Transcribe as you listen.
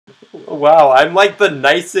Wow, I'm like the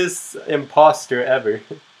nicest imposter ever.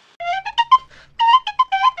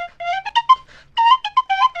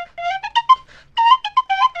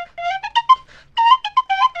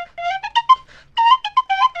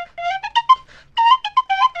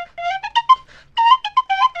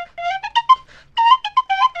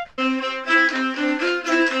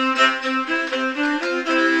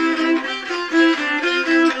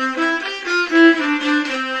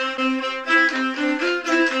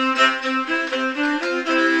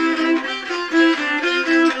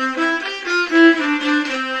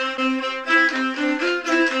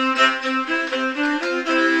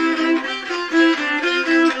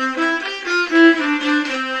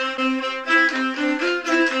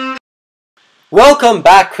 Welcome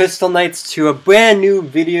back, Crystal Knights, to a brand new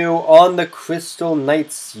video on the Crystal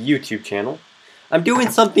Knights YouTube channel. I'm doing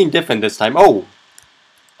something different this time. Oh,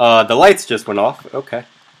 the lights just went off. Okay.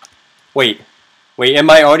 Wait, am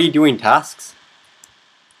I already doing tasks?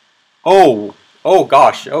 Oh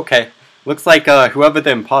gosh, okay. Looks like whoever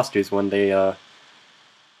the imposters won, they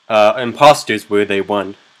imposters were, they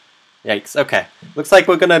won. Yikes. Okay. Looks like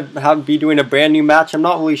we're gonna be doing a brand new match. I'm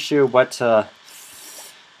not really sure what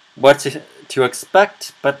to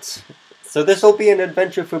expect, but so this will be an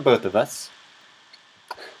adventure for both of us.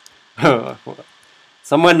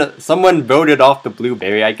 Someone voted off the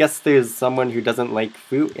blueberry. I guess there's someone who doesn't like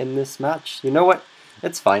fruit in this match. You know what?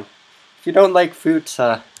 It's fine. If you don't like fruit,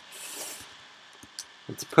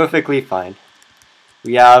 it's perfectly fine.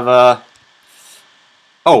 We have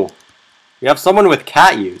we have someone with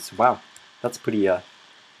cat ears. Wow, that's pretty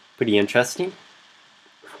interesting.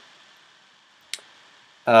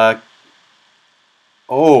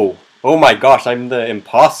 Oh my gosh, I'm the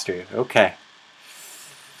imposter. Okay.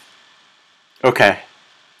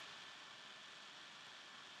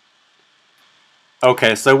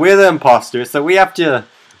 Okay, so we're the imposter, so we have to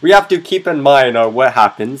keep in mind what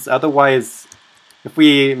happens. Otherwise, if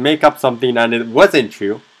we make up something and it wasn't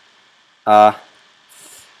true,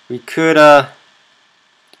 we could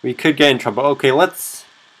get in trouble. Okay, let's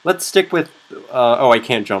stick with oh, I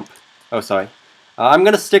can't jump. Oh, sorry. I'm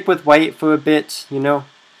gonna stick with white for a bit, you know.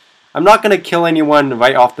 I'm not gonna kill anyone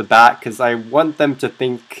right off the bat because I want them to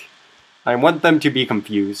be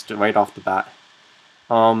confused right off the bat.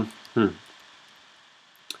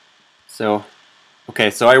 So,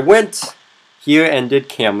 okay, so I went here and did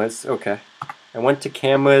cameras. Okay, I went to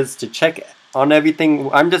cameras to check on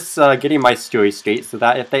everything. I'm just getting my story straight so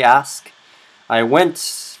that if they ask, I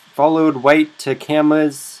followed white to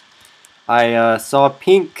cameras. I saw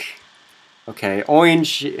pink. Okay,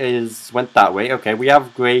 orange went that way. Okay, we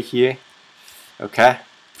have gray here. Okay,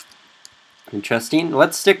 interesting.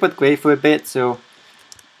 Let's stick with gray for a bit. So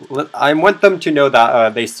I want them to know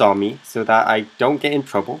that they saw me, so that I don't get in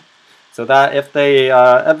trouble. So that if they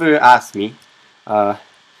ever ask me,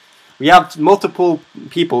 we have multiple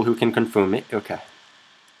people who can confirm it. Okay.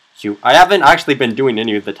 Shoot, I haven't actually been doing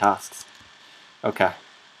any of the tasks. Okay.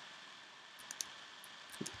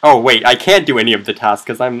 Oh, wait, I can't do any of the tasks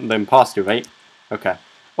because I'm the imposter, right? Okay.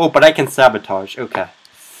 Oh, but I can sabotage. Okay.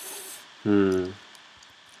 Alright,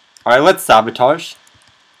 let's sabotage.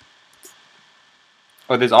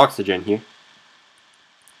 Oh, there's oxygen here.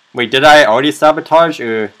 Wait, did I already sabotage,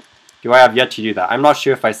 or do I have yet to do that? I'm not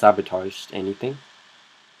sure if I sabotaged anything.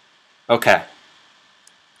 Okay.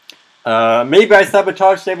 Maybe I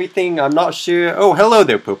sabotaged everything. I'm not sure. Oh, hello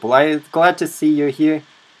there, Purple. I'm glad to see you're here.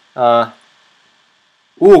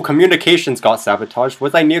 Ooh, communications got sabotaged.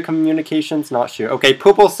 Was I near communications? Not sure. Okay,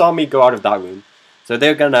 Purple saw me go out of that room, so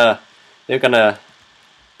they're gonna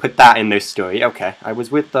put that in their story. Okay, I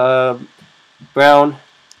was with Brown.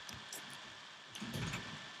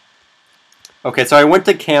 Okay, so I went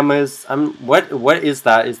to cameras. What is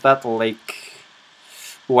that? Is that like?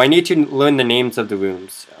 Oh, I need to learn the names of the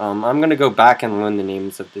rooms. I'm gonna go back and learn the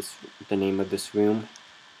name of this room.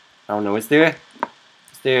 I don't know. Is there?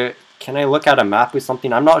 Can I look at a map or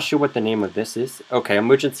something? I'm not sure what the name of this is. Okay,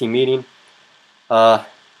 emergency meeting.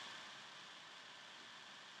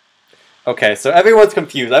 Okay, so everyone's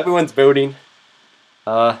confused. Everyone's voting.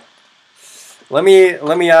 Let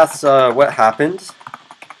me ask what happened.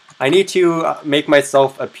 I need to make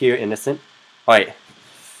myself appear innocent. Alright.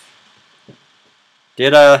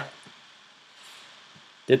 Did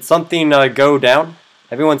something go down?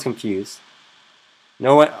 Everyone's confused.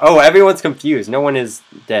 No one. Oh, everyone's confused. No one is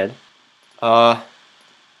dead.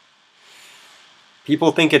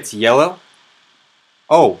 People think it's yellow.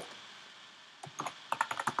 Oh.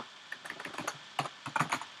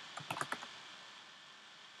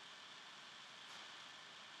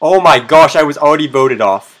 Oh my gosh, I was already voted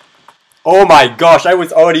off. Oh my gosh, I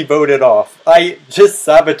was already voted off. I just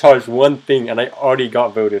sabotaged one thing and I already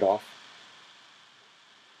got voted off.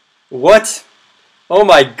 What? Oh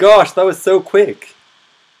my gosh, that was so quick.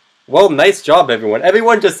 Well, nice job, everyone.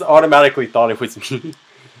 Everyone just automatically thought it was me.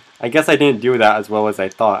 I guess I didn't do that as well as I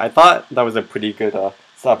thought. I thought that was a pretty good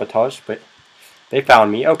sabotage, but they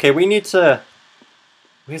found me. Okay, we need to...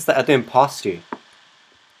 Where's the other imposter?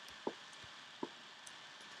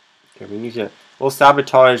 Okay, we need to... We'll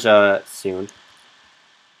sabotage soon.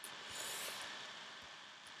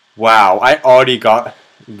 Wow, I already got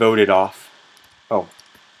voted off. Oh.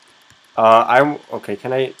 I'm... Okay,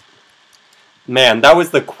 can I... Man, that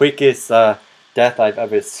was the quickest death I've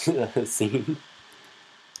ever seen.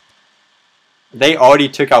 They already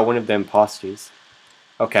took out one of the imposters.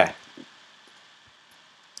 Okay.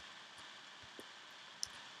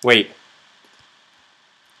 Wait.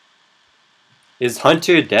 Is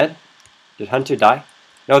Hunter dead? Did Hunter die?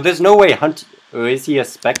 No, there's no way Hunter... Or is he a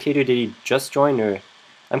spectator? Did he just join? Or...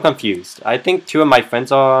 I'm confused. I think two of my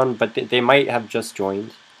friends are on, but they might have just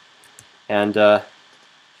joined. And, yeah,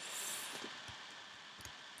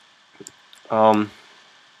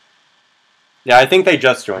 I think they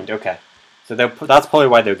just joined. Okay. So that's probably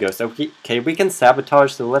why they're ghosts. Okay, we can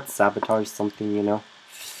sabotage, so let's sabotage something, you know.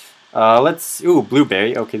 Let's... Ooh,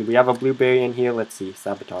 blueberry. Okay, we have a blueberry in here. Let's see.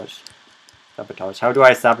 Sabotage. Sabotage. How do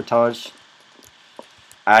I sabotage?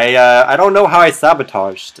 I don't know how I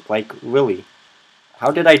sabotaged. Like, really.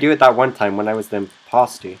 How did I do it that one time when I was the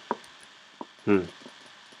imposter? Do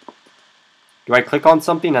I click on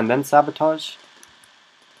something and then sabotage?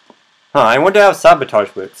 Huh, I wonder how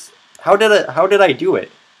sabotage works. How did I do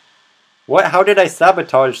it? How did I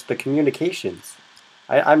sabotage the communications?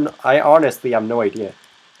 I honestly have no idea.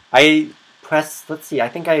 I pressed, let's see, I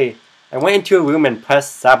think I went into a room and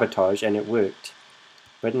pressed sabotage and it worked.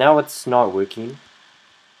 But now it's not working.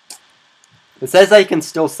 It says I can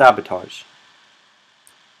still sabotage.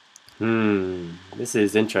 This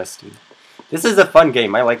is interesting. This is a fun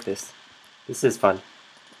game. I like this. This is fun.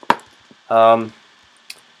 I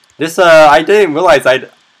didn't realize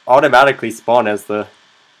I'd automatically spawn as the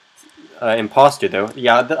imposter though.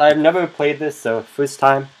 Yeah, I've never played this, so first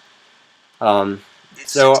time.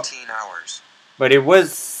 It's 16 hours. But it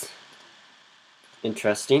was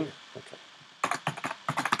interesting. Okay.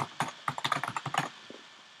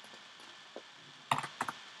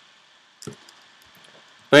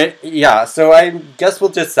 But yeah, so I guess we'll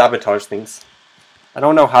just sabotage things. I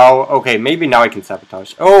don't know how. Okay, maybe now I can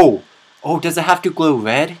sabotage. Oh! Oh, does it have to glow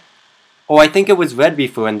red? Oh, I think it was red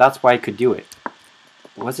before and that's why I could do it.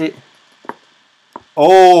 Was it?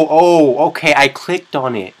 Oh, okay, I clicked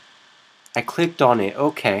on it.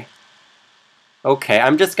 Okay. Okay,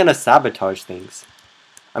 I'm just gonna sabotage things.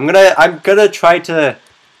 I'm gonna try to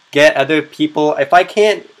get other people. If I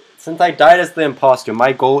can't, since I died as the imposter,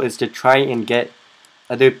 my goal is to try and get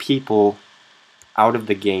other people out of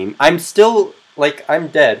the game. I'm still, like, I'm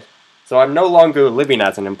dead. So I'm no longer living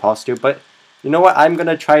as an imposter, but you know what? I'm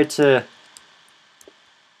gonna try to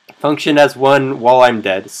function as one while I'm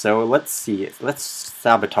dead. So let's see. Let's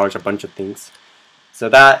sabotage a bunch of things. So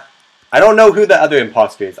that... I don't know who the other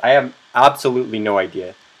imposter is. I have absolutely no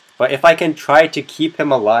idea. But if I can try to keep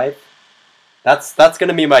him alive, that's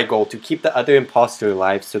gonna be my goal, to keep the other imposter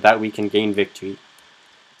alive so that we can gain victory.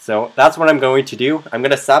 So that's what I'm going to do. I'm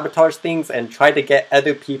gonna sabotage things and try to get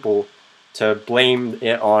other people to blame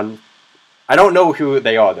it on. I don't know who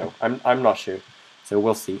they are though. I'm not sure. So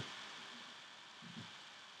we'll see.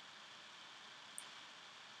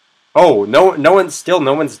 Oh, no one's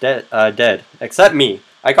dead except me.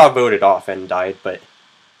 I got voted off and died, but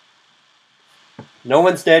no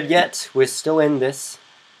one's dead yet. We're still in this.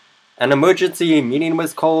 An emergency meeting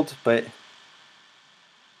was called, but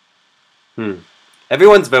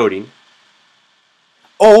everyone's voting.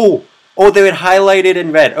 Oh, they're highlighted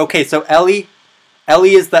in red. Okay, so Ellie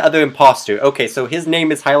is the other imposter. Okay, so his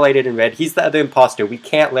name is highlighted in red. He's the other imposter. We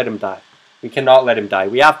can't let him die. We cannot let him die.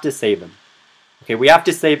 We have to save him. Okay, we have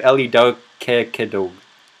to save Ellie Dog-Kedog.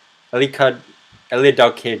 Ellie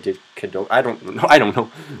Dog-Kedog. I don't know.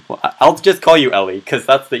 Well, I'll just call you Ellie, because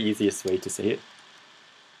that's the easiest way to say it.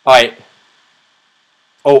 Alright.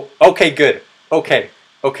 Oh, okay, good. Okay.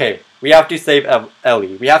 We have to save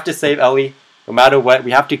Ellie. We have to save Ellie. No matter what,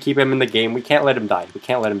 we have to keep him in the game. We can't let him die.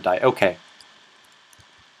 Okay.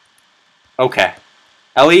 Okay.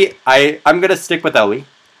 Ellie, I'm gonna stick with Ellie.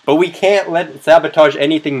 But we can't sabotage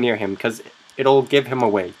anything near him, because it'll give him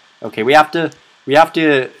away. Okay, we have to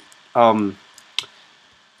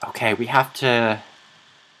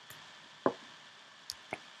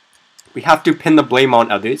pin the blame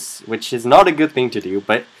on others, which is not a good thing to do,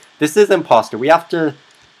 but this is imposter. We have to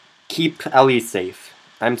keep Ellie safe.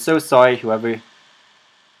 I'm so sorry, whoever...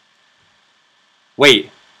 Wait.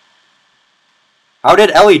 How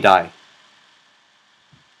did Ellie die?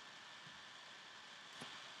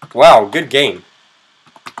 Wow, good game.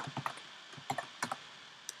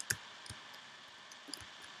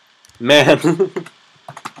 Man.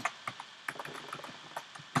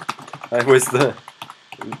 I was the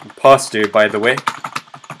imposter, by the way.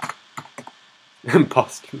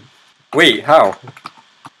 Imposter. Wait, how?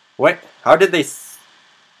 What? How did they...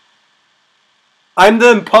 I'm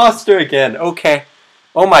the imposter again. Okay.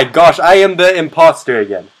 Oh my gosh, I am the imposter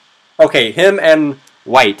again. Okay, him and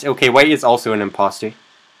White. Okay, White is also an imposter.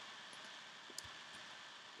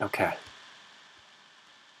 Okay.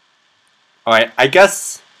 Alright, I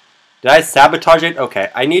guess... Did I sabotage it? Okay,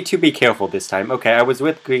 I need to be careful this time. Okay, I was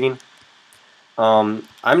with Green. I'm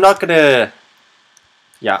not gonna...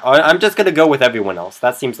 Yeah, I'm just gonna go with everyone else.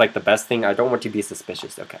 That seems like the best thing. I don't want to be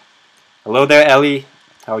suspicious. Okay. Hello there, Ellie.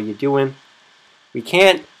 How are you doing? We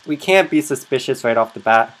can't be suspicious right off the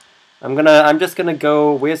bat. I'm just gonna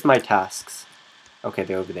go... Where's my tasks? Okay,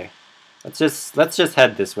 they're over there. Let's just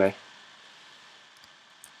head this way.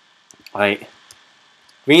 Alright.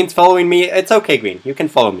 Green's following me. It's okay, Green. You can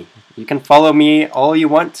follow me. You can follow me all you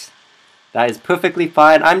want. That is perfectly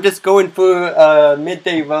fine. I'm just going for a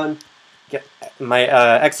midday run. Get my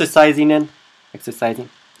exercising in. Exercising.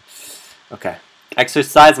 Okay.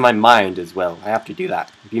 Exercise my mind as well. I have to do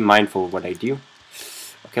that. Be mindful of what I do.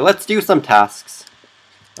 Okay, let's do some tasks.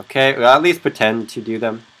 Okay, or at least pretend to do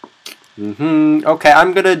them. Okay,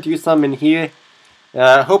 I'm gonna do some in here.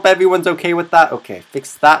 Hope everyone's okay with that. Okay,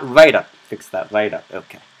 fix that right up. Fix that right up.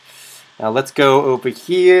 Okay. Now let's go over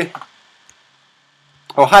here.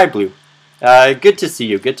 Oh, hi, Blue. Good to see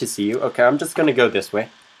you. Good to see you. Okay, I'm just gonna go this way.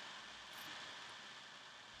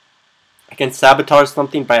 I can sabotage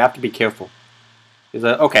something, but I have to be careful.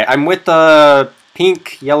 Okay, I'm with the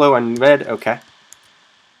pink, yellow, and red. Okay.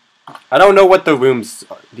 I don't know what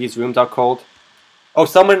these rooms are called. Oh,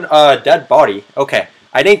 someone, dead body. Okay.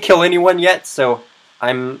 I didn't kill anyone yet, so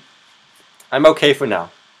I'm okay for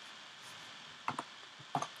now.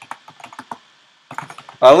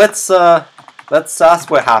 Let's ask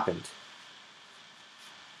what happened.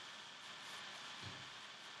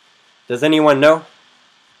 Does anyone know?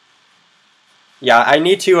 Yeah, I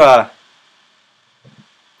need to,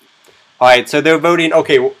 Alright, so they're voting...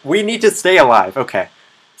 Okay, we need to stay alive. Okay.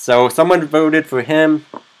 So, someone voted for him.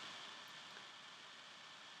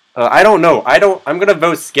 I don't know. I'm gonna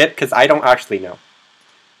vote Skip, because I don't actually know.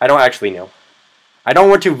 I don't actually know. I don't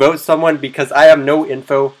want to vote someone because I have no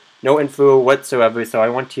info whatsoever, so I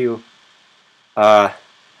want to...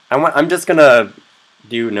 I'm just gonna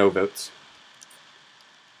do no votes.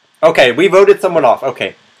 Okay, we voted someone off.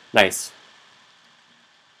 Okay, nice.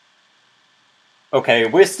 Okay,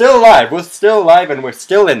 we're still alive. We're still alive and we're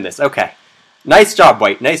still in this. Okay. Nice job,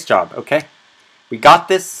 White. Nice job. Okay. We got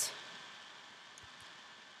this.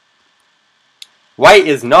 White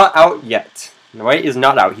is not out yet. White is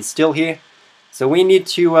not out. He's still here. So we need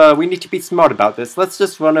to be smart about this. Let's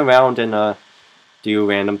just run around and do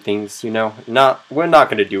random things, you know. We're not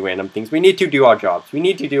going to do random things. We need to do our jobs. We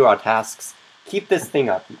need to do our tasks. Keep this thing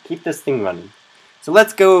up. Keep this thing running. So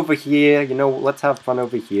let's go over here. You know, let's have fun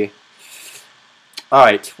over here.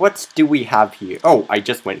 Alright, what do we have here? Oh, I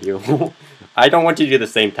just went here. I don't want to do the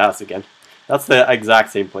same task again. That's the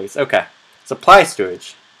exact same place. Okay. Supply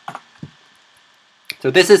storage. So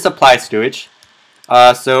this is supply storage.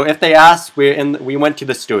 So if they ask, we went to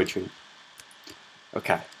the storage room.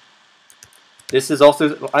 Okay. This is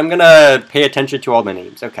also... I'm gonna pay attention to all the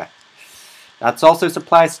names. Okay. That's also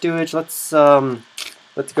supply storage. Let's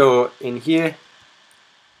go in here.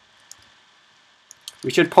 We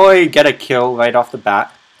should probably get a kill right off the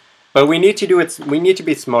bat. But we need to do it. We need to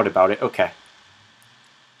be smart about it. Okay.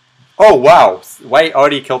 Oh, wow. White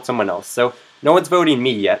already killed someone else. So no one's voting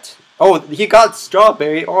me yet. Oh, he got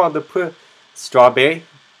strawberry. Oh, the poor strawberry.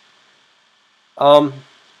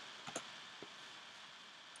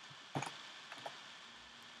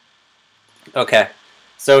 Okay.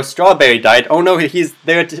 So strawberry died. Oh no, he's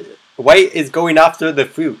there. White is going after the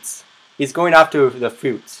fruits. He's going after the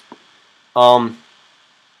fruits.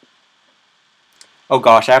 Oh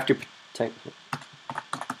gosh, I have to protect...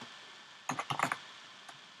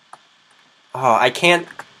 Oh, I can't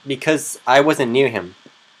because I wasn't near him.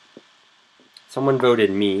 Someone voted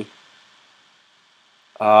me.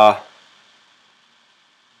 Okay.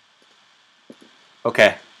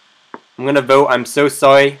 I'm gonna vote. I'm so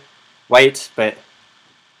sorry, White, but...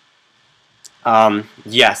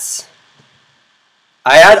 yes.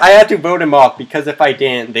 I had to vote him off because if I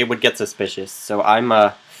didn't, they would get suspicious. So I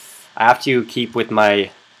have to keep with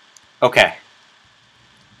my Okay.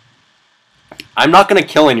 I'm not gonna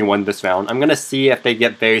kill anyone this round. I'm gonna see if they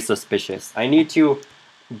get very suspicious. I need to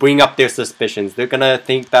bring up their suspicions. They're gonna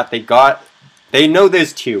think that they know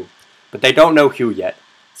there's two, but they don't know who yet.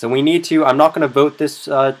 So we need to, I'm not gonna vote this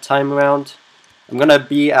time around. I'm gonna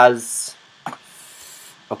be as,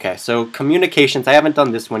 okay, so communications, I haven't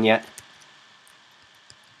done this one yet.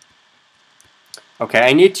 Okay,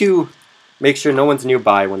 I need to make sure no one's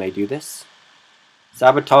nearby when I do this.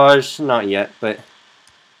 Sabotage, not yet, but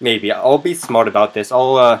maybe. I'll be smart about this.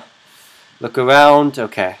 I'll look around.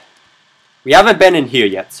 Okay. We haven't been in here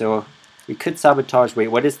yet, so we could sabotage. Wait,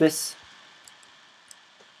 what is this?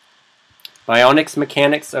 Bionics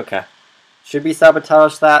mechanics? Okay. Should we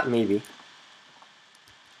sabotage that? Maybe.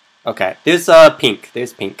 Okay. There's pink.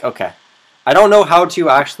 There's pink. Okay. I don't know how to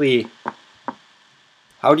actually...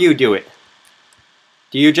 How do you do it?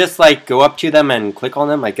 Do you just like go up to them and click on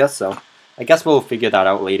them? I guess so. I guess we'll figure that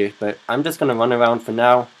out later, but I'm just gonna run around for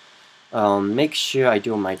now. Make sure I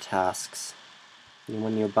do my tasks.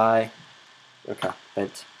 Anyone nearby? Okay,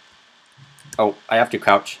 vent. Oh, I have to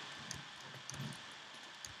crouch.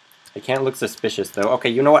 I can't look suspicious though. Okay,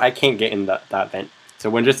 you know what? I can't get in that vent. So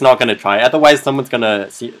we're just not gonna try. Otherwise someone's gonna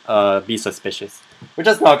be suspicious. We're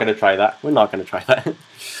just not gonna try that. We're not gonna try that.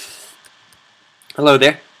 Hello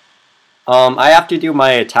there. I have to do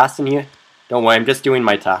my tasks in here. Don't worry, I'm just doing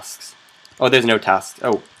my tasks. Oh, there's no tasks.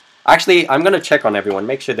 Oh. Actually, I'm gonna check on everyone,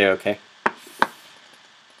 make sure they're okay.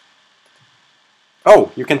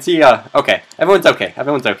 Oh, you can see, okay. Everyone's okay.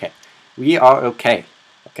 Everyone's okay. We are okay.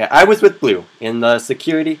 Okay, I was with Blue in the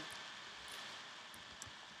security.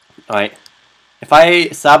 Alright. If I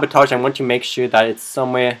sabotage, I want to make sure that it's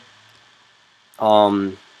somewhere,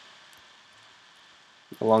 no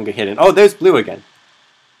longer hidden. Oh, there's Blue again.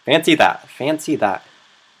 Fancy that. Fancy that.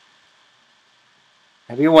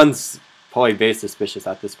 Everyone's probably very suspicious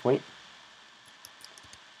at this point.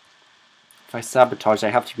 If I sabotage, I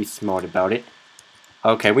have to be smart about it.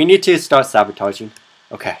 Okay, we need to start sabotaging.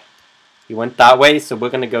 Okay. He went that way, so we're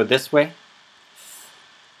gonna go this way.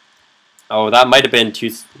 Oh, that might have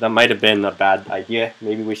been a bad idea.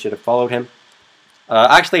 Maybe we should have followed him.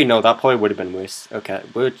 Actually, no, that probably would have been worse. Okay,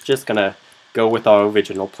 we're just gonna go with our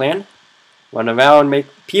original plan. Run around,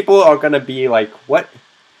 people are gonna be like, what?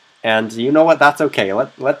 And you know what? That's okay.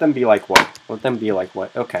 Let them be like what? Let them be like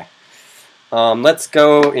what? Okay. Let's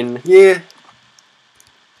go in here.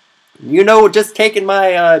 You know, just taking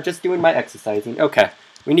my just doing my exercising. Okay.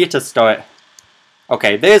 We need to start.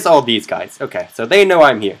 Okay, there's all these guys. Okay, so they know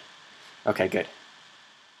I'm here. Okay, good.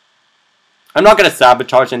 I'm not gonna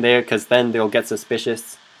sabotage in there because then they'll get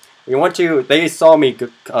suspicious. We want to. They saw me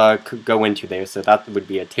go into there, so that would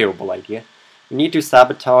be a terrible idea. We need to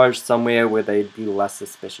sabotage somewhere where they'd be less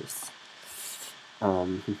suspicious.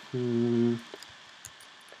 So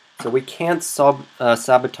we can't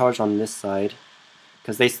sabotage on this side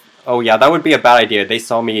because they. Oh yeah, that would be a bad idea. They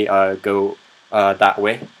saw me go that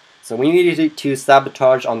way. So we need to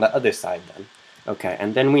sabotage on the other side then. Okay,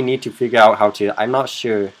 and then we need to figure out how to. I'm not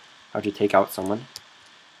sure how to take out someone.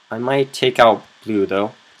 I might take out Blue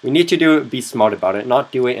though. We need to be smart about it,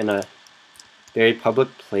 not do it in a very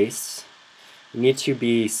public place. You need to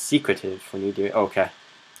be secretive when you do it. Okay.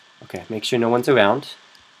 Okay, make sure no one's around.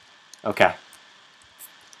 Okay.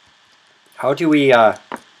 How do we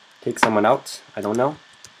take someone out? I don't know.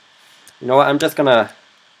 You know what? I'm just gonna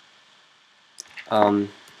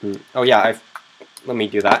oh yeah, let me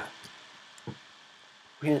do that.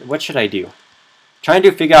 What should I do? Trying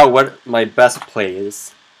to figure out what my best play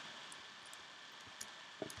is.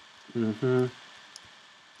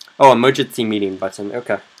 Oh, emergency meeting button.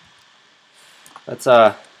 Okay. Let's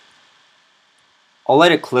I'll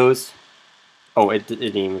let it close. Oh, it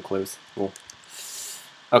didn't even close. Cool.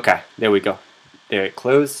 Okay, there we go. There, it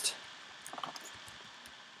closed.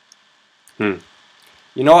 You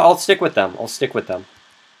know what? I'll stick with them. I'll stick with them.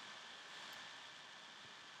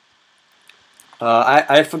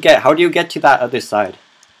 I forget. How do you get to that other side?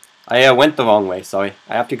 I went the wrong way. Sorry.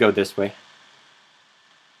 I have to go this way.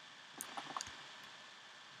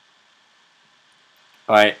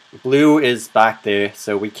 Alright, Blue is back there,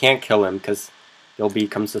 so we can't kill him because they'll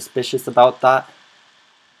become suspicious about that.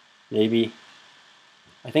 Maybe.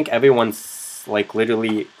 I think everyone's like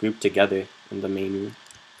literally grouped together in the main room.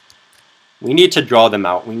 We need to draw them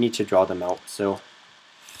out. We need to draw them out. So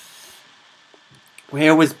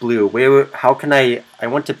where was Blue? How can I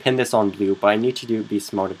want to pin this on Blue, but I need to be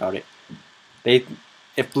smart about it.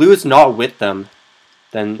 If Blue's not with them,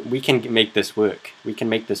 then we can make this work. We can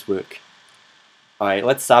make this work. Alright,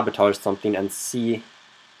 let's sabotage something and see.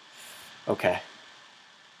 Okay.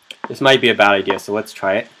 This might be a bad idea, so let's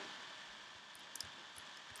try it.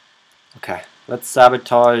 Okay, let's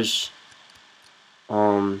sabotage.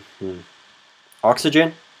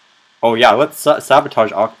 Oxygen. Oh yeah, let's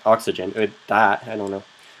sabotage oxygen with that. I don't know.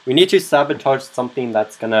 We need to sabotage something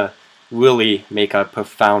that's gonna really make a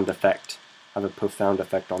profound effect. Have a profound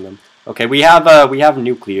effect on them. Okay, we have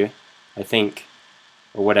nuclear, I think,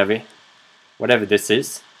 or whatever, whatever this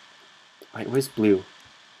is. Wait, where's blue?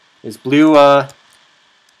 Is blue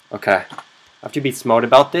Okay, I have to be smart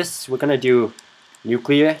about this. We're gonna do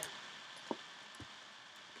nuclear.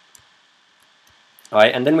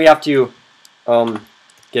 Alright, and then we have to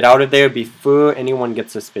get out of there before anyone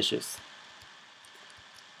gets suspicious.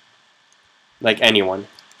 Like anyone.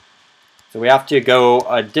 So we have to go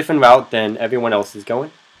a different route than everyone else is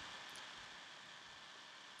going.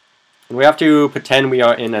 And we have to pretend we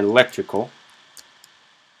are in an electrical.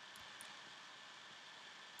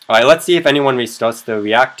 Alright, let's see if anyone restarts the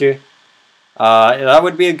reactor. That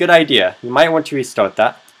would be a good idea. You might want to restart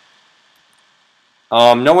that.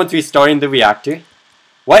 No one's restarting the reactor.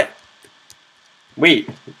 What? Wait.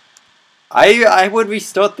 I would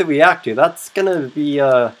restart the reactor. That's gonna be,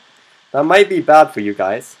 that might be bad for you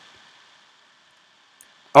guys.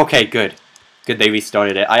 Okay, good. Good they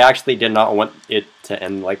restarted it. I actually did not want it to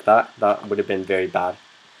end like that. That would have been very bad.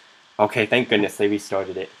 Okay, thank goodness they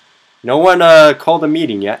restarted it. No one called a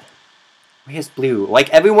meeting yet. Where's Blue? Like,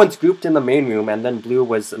 everyone's grouped in the main room, and then Blue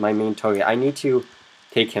was my main target. I need to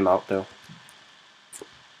take him out, though.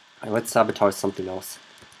 Alright, let's sabotage something else.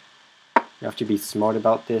 We have to be smart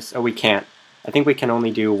about this. Oh, we can't. I think we can only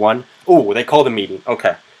do one. Oh, they called a meeting.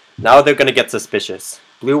 Okay. Now they're gonna get suspicious.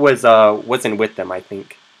 Blue wasn't with them, I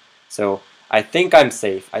think. So, I think I'm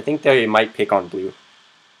safe. I think they might pick on Blue.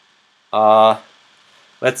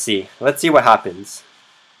 Let's see. Let's see what happens.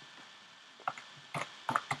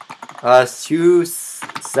 To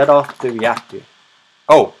set off the reactor.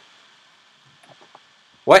 Oh.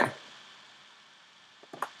 What?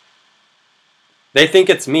 They think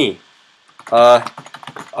it's me.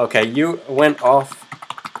 Okay, you went off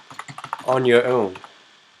on your own.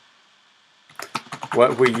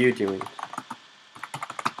 What were you doing?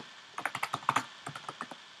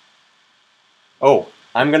 Oh,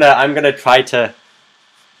 I'm gonna try to.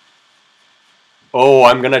 Oh,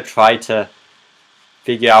 I'm gonna try to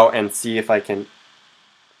figure out and see if I can.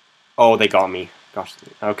 Oh, they got me. Gosh.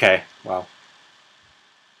 Okay. Wow.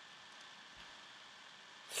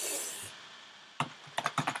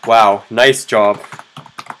 Wow. Nice job.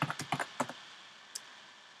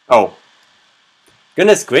 Oh.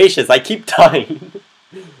 Goodness gracious! I keep dying.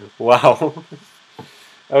 Wow.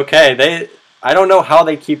 Okay. I don't know how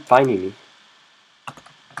they keep finding me.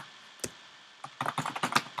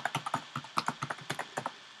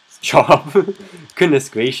 Job. Goodness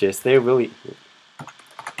gracious, you're really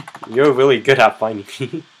good at finding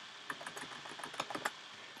me.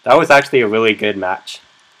 That was actually a really good match.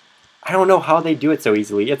 I don't know how they do it so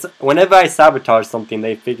easily. It's whenever I sabotage something,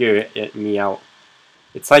 they figure me out.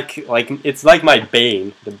 It's like my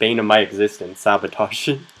bane, the bane of my existence, sabotage.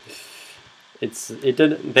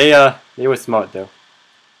 They were smart though.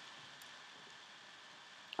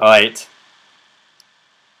 Alright.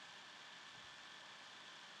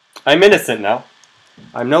 I'm innocent now.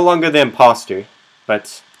 I'm no longer the imposter,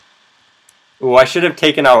 but... Ooh, I should have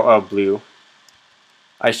taken out Blue.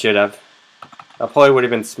 I should have. That probably would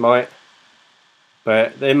have been smart.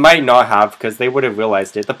 But they might not have, because they would have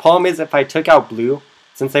realized it. The problem is, if I took out Blue,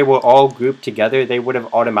 since they were all grouped together, they would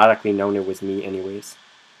have automatically known it was me anyways.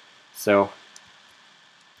 So...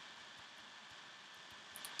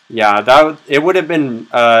 Yeah, it would have been...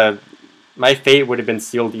 my fate would have been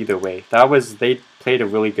sealed either way. They played a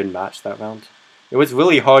really good match that round. It was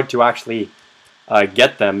really hard to actually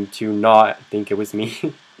get them to not think it was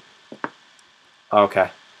me.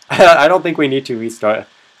 Okay. I don't think we need to restart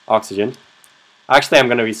oxygen. Actually, I'm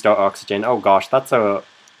gonna restart oxygen. Oh gosh, that's a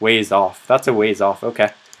ways off. That's a ways off. Okay.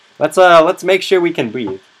 Let's make sure we can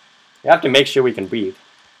breathe. We have to make sure we can breathe.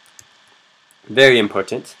 Very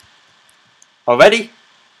important. Already?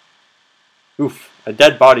 Oof. A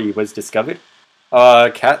dead body was discovered.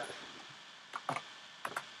 Cat.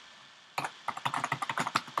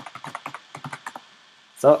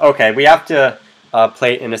 So, okay, we have to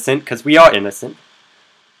play innocent, because we are innocent.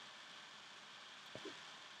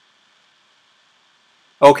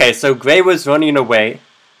 Okay, so Gray was running away.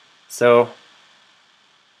 So...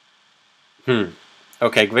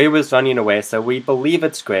 Okay, Gray was running away, so we believe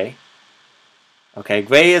it's Gray. Okay,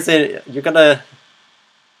 Gray is it... You're gonna...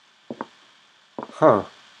 Huh.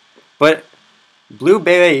 But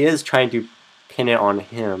Blueberry is trying to pin it on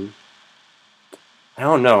him. I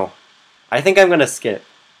don't know. I think I'm gonna skip.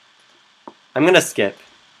 I'm gonna skip.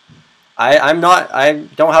 I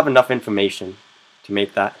don't have enough information to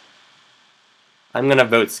make that. I'm gonna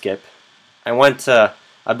vote skip. I want a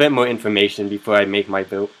bit more information before I make my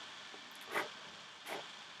vote.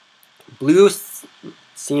 Blue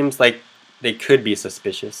seems like they could be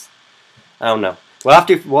suspicious. I don't know. We'll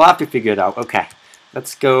have to figure it out. Okay,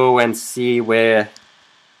 let's go and see where.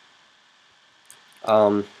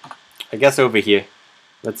 I guess over here.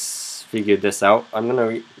 Let's figure this out. I'm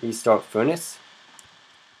gonna restart furnace.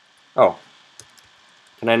 Oh,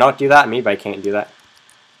 can I not do that? Maybe I can't do that.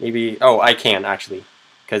 Maybe. Oh, I can actually,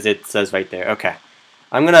 because it says right there. Okay,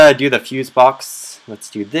 I'm gonna do the fuse box. Let's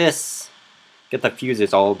do this. Get the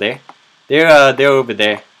fuses all there. They're over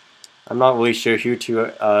there. I'm not really sure who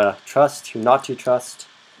to trust, who not to trust.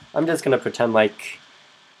 I'm just gonna pretend like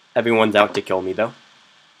everyone's out to kill me though.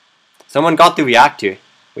 Someone got the reactor.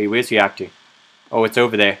 Wait, where's the reactor? Oh, it's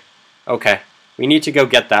over there. Okay, we need to go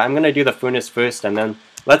get that. I'm gonna do the furnace first, and then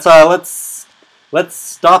let's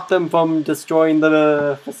stop them from destroying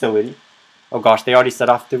the facility. Oh gosh, they already set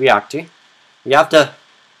off the reactor. We have to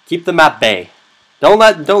keep them at bay. Don't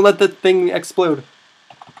let the thing explode.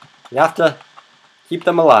 We have to keep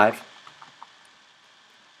them alive.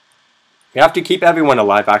 We have to keep everyone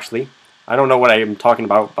alive, actually. I don't know what I am talking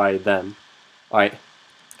about by them. Alright.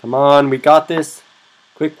 Come on, we got this.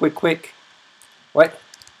 Quick, quick, quick. What?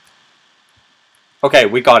 Okay,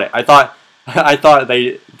 we got it. I thought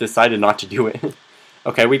they decided not to do it.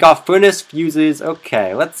 Okay, we got furnace fuses.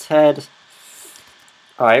 Okay, let's head.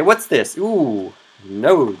 Alright, what's this? Ooh,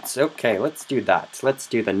 nodes. Okay, let's do that. Let's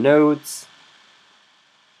do the nodes.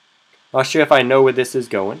 Not sure if I know where this is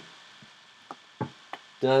going.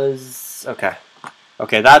 Okay.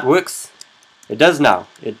 Okay, that works. It does now.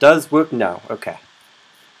 It does work now. Okay.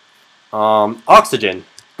 Oxygen.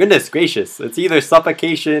 Goodness gracious. It's either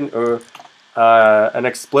suffocation or an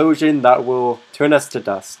explosion that will turn us to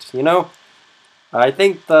dust. You know, I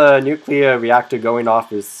think the nuclear reactor going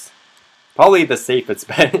off is probably the safest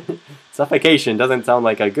bet. Suffocation doesn't sound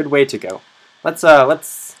like a good way to go. Let's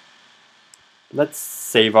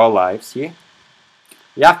save our lives here.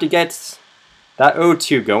 We have to get that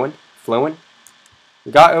O2 going, flowing.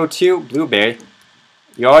 We got O2, blueberry.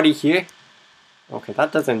 You already here? Okay,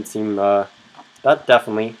 that doesn't seem, that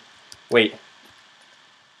definitely. Wait.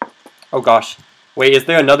 Oh gosh. Wait, is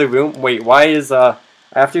there another room? Wait, why is, I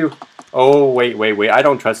have to, oh, wait, I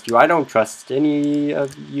don't trust you. I don't trust any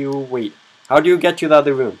of you. Wait, how do you get to the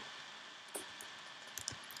other room?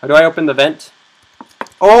 How do I open the vent?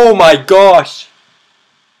 Oh my gosh!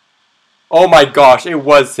 Oh my gosh, it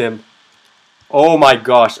was him. Oh my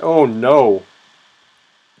gosh, oh no.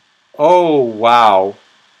 Oh wow.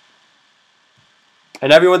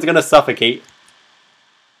 And everyone's gonna suffocate.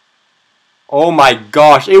 Oh my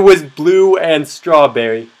gosh, it was blue and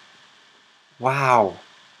strawberry. Wow.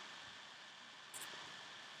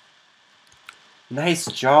 Nice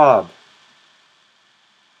job.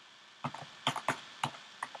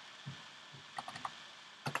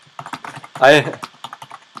 I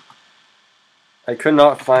could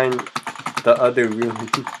not find the other room.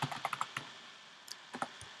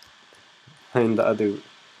 In the other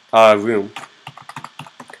room.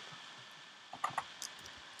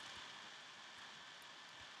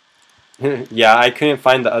 Yeah, I couldn't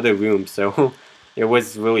find the other room, so it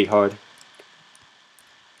was really hard.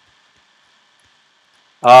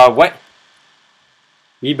 What?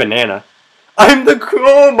 Me banana.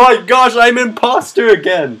 Oh my gosh, I'm imposter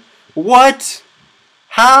again! What?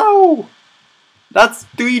 How? That's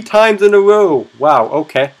 3 times in a row. Wow,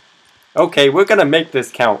 okay. Okay, we're gonna make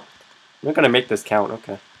this count. We're gonna make this count,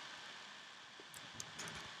 okay.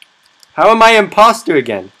 How am I imposter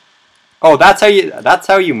again? Oh, that's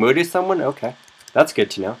how you murder someone? Okay. That's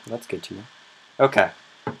good to know. That's good to know. Okay.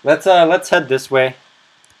 Let's head this way.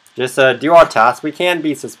 Just do our task. We can't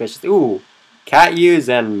be suspicious. Ooh. Cat use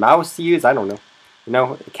and mouse use, I don't know. You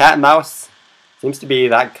know, cat and mouse seems to be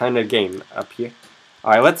that kind of game up here.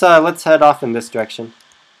 Alright, let's head off in this direction.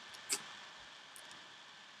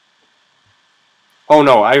 Oh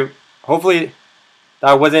no, hopefully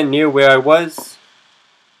that wasn't near where I was.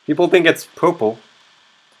 People think it's purple.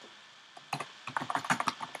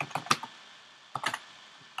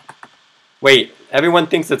 Wait, everyone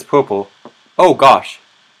thinks it's purple. Oh gosh.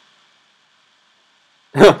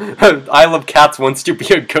 I Love Cats wants to be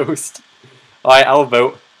a ghost. Alright, I'll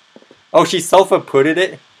vote. Oh, she self-reported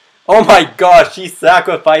it? Oh my gosh, she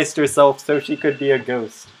sacrificed herself so she could be a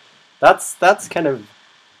ghost. That's kind of...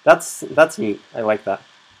 That's neat. I like that.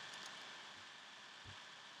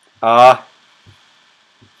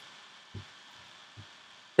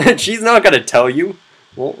 She's not gonna tell you.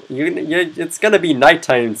 Well, it's gonna be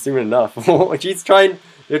nighttime soon enough. She's trying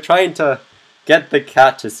They're trying to get the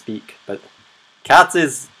cat to speak, but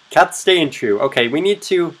cat's staying true. Okay, we need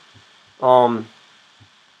to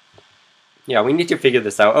yeah, we need to figure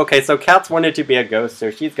this out. Okay, so Cat's wanted to be a ghost, so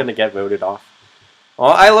she's gonna get voted off.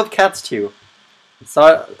 Well, I love cats too.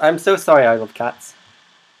 So I'm so sorry I love cats.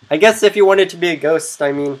 I guess if you wanted to be a ghost,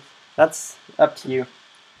 I mean, that's up to you.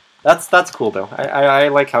 That's cool though. I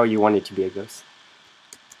like how you wanted to be a ghost.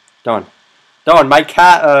 Dawn, my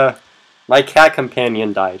cat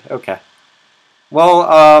companion died. Okay.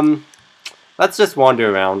 Well, let's just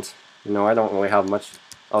wander around. You know, I don't really have much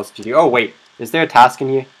else to do. Oh wait, is there a task in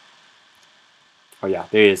here? Oh yeah,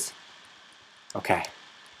 there is. Okay.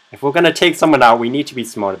 If we're gonna take someone out, we need to be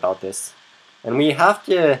smart about this. And we have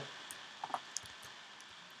to...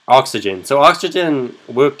 Oxygen. So oxygen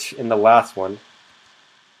worked in the last one.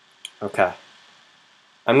 Okay.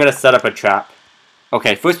 I'm gonna set up a trap.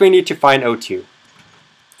 Okay, first we need to find O2.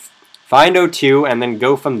 Find O2 and then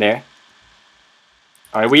go from there.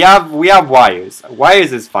 Alright, we have wires.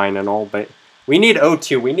 Wires is fine and all, but we need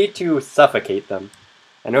O2. We need to suffocate them.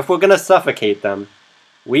 And if we're gonna suffocate them,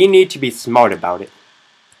 we need to be smart about it.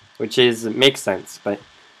 Which makes sense, but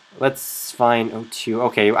let's find O2.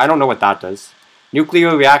 Okay, I don't know what that does.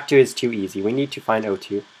 Nuclear reactor is too easy. We need to find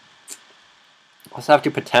O2. Also have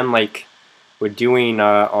to pretend like we're doing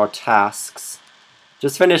our tasks.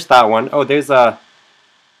 Just finish that one. Oh, there's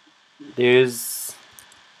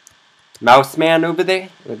Mouse Man over there.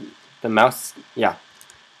 The mouse, yeah,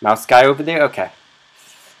 mouse guy over there. Okay.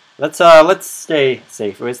 Let's stay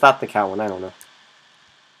safe. Or is that the cat one? I don't know.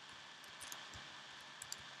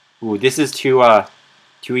 Ooh, this is too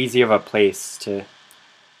easy of a place too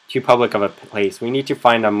public of a place. We need to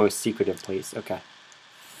find a most secretive place. Okay.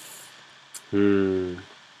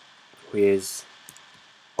 Where's...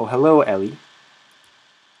 Oh, hello, Ellie.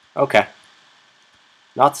 Okay.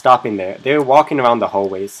 Not stopping there. They're walking around the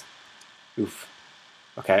hallways. Oof.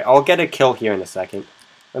 Okay, I'll get a kill here in a second.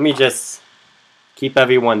 Let me just keep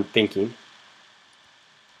everyone thinking.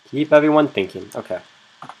 Keep everyone thinking. Okay.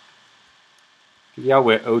 Figure out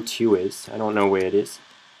where O2 is. I don't know where it is.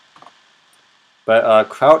 But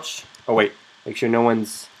crouch. Oh wait, make sure no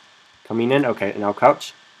one's coming in. Okay, now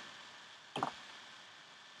crouch.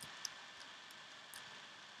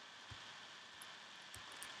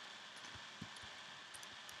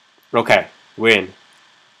 Okay, we're in.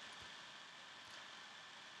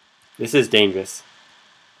 This is dangerous.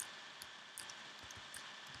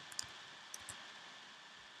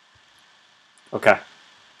 Okay.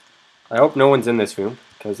 I hope no one's in this room,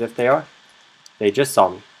 because if they are, they just saw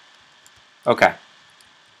me. Okay.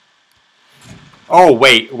 Oh,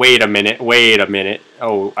 wait a minute.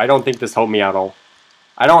 Oh, I don't think this helped me at all.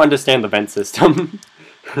 I don't understand the vent system.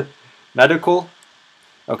 Medical?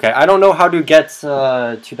 Okay, I don't know how to get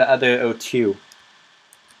to the other O2.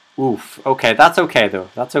 Oof. Okay, that's okay though.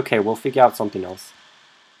 That's okay. We'll figure out something else.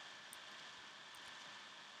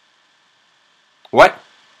 What?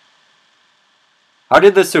 How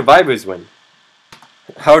did the survivors win?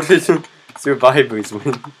 How did survivors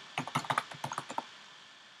win?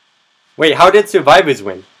 Wait, how did survivors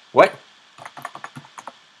win? What?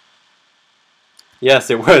 Yes,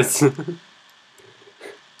 it was.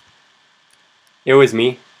 It was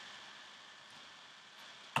me.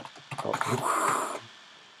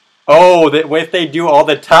 Oh, if they do all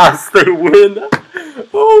the tasks, they win.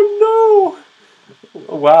 Oh no!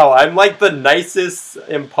 Wow, I'm like the nicest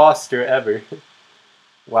imposter ever.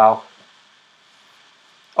 Wow.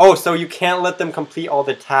 Oh, so you can't let them complete all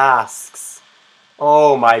the tasks.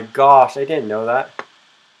 Oh my gosh, I didn't know that.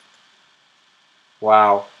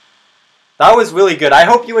 Wow. That was really good. I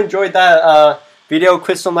hope you enjoyed that video,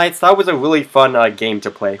 Crystal Knights. That was a really fun game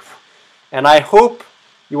to play. And I hope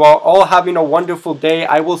you are all having a wonderful day.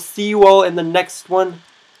 I will see you all in the next one.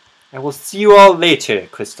 I will see you all later,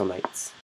 Crystal Knights.